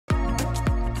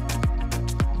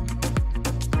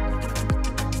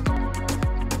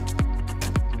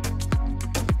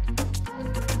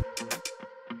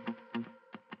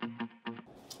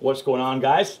What's going on,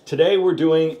 guys? Today we're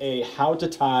doing a how to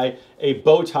tie a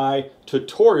bow tie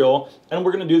tutorial, and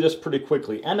we're going to do this pretty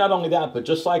quickly. And not only that, but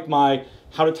just like my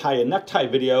how to tie a necktie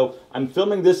video, I'm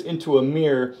filming this into a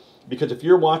mirror because if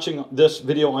you're watching this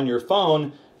video on your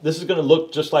phone, this is going to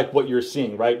look just like what you're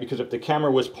seeing, right? Because if the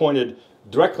camera was pointed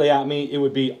directly at me, it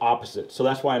would be opposite. So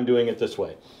that's why I'm doing it this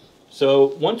way.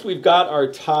 So once we've got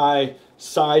our tie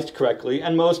sized correctly,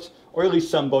 and most, or at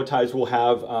least some bow ties will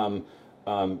have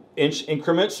inch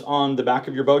increments on the back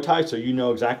of your bow tie, so you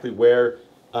know exactly where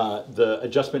the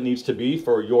adjustment needs to be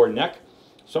for your neck.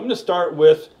 So I'm going to start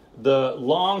with the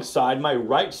long side, my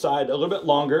right side a little bit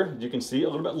longer, as you can see, a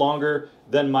little bit longer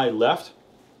than my left.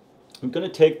 I'm going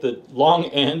to take the long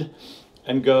end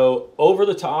and go over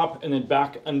the top and then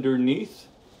back underneath.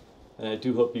 And I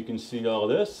do hope you can see all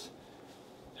this.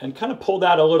 And kind of pull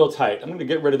that a little tight. I'm going to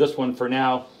get rid of this one for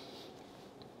now.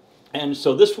 And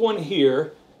so this one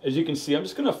here, as you can see, I'm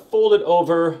just going to fold it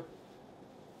over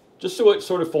just so it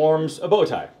sort of forms a bow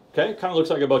tie. Okay, kind of looks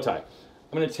like a bow tie.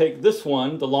 I'm going to take this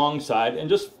one, the long side, and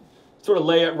just sort of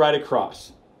lay it right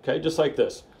across. Okay, just like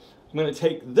this. I'm going to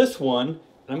take this one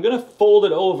and I'm going to fold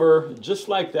it over just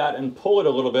like that and pull it a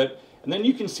little bit. And then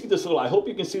you can see this little, I hope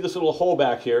you can see this little hole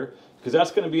back here because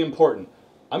that's going to be important.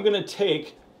 I'm going to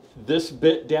take this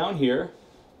bit down here,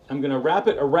 I'm going to wrap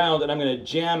it around and I'm going to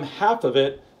jam half of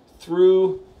it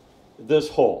through this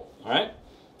hole. All right,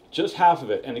 just half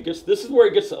of it, and it gets, this is where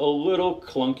it gets a little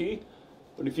clunky,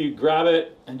 but if you grab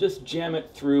it and just jam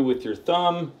it through with your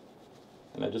thumb,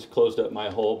 and I just closed up my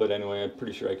hole, but anyway, I'm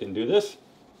pretty sure I can do this.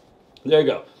 There you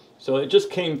go. So it just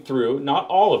came through, not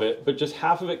all of it, but just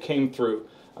half of it came through.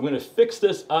 I'm going to fix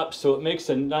this up so it makes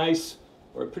a nice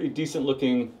or a pretty decent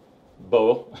looking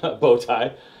bow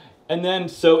tie. And then,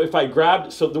 so if I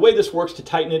grabbed, so the way this works to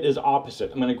tighten it is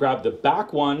opposite. I'm going to grab the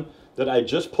back one that I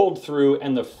just pulled through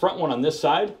and the front one on this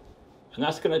side, and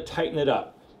that's going to tighten it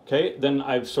up. Okay, then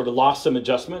I've sort of lost some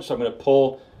adjustment, so I'm going to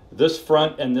pull this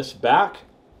front and this back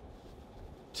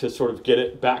to sort of get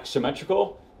it back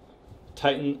symmetrical.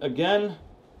 Tighten again,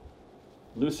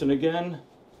 loosen again,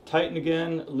 tighten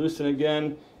again, loosen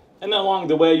again. And then along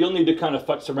the way, you'll need to kind of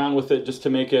futz around with it just to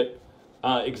make it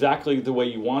exactly the way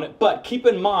you want it. But keep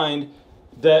in mind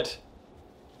that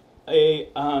a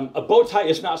bow tie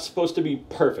is not supposed to be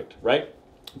perfect, right?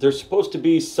 There's supposed to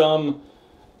be some,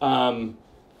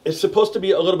 it's supposed to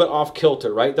be a little bit off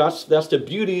kilter, right? That's the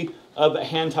beauty of a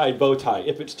hand-tied bow tie.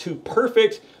 If it's too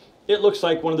perfect, it looks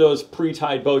like one of those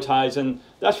pre-tied bow ties, and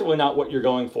that's really not what you're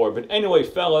going for. But anyway,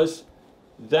 fellas,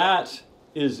 that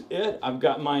is it. I've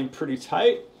got mine pretty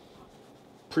tight,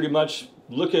 pretty much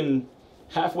looking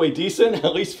halfway decent,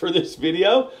 at least for this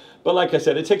video. But like I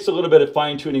said, it takes a little bit of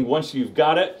fine-tuning once you've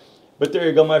got it. But there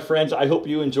you go, my friends. I hope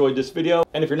you enjoyed this video.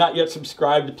 And if you're not yet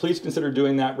subscribed, please consider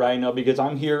doing that right now because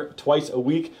I'm here twice a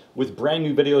week with brand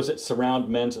new videos that surround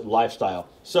men's lifestyle.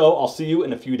 So I'll see you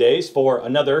in a few days for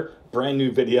another brand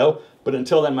new video. But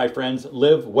until then, my friends,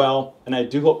 live well, and I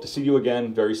do hope to see you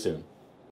again very soon.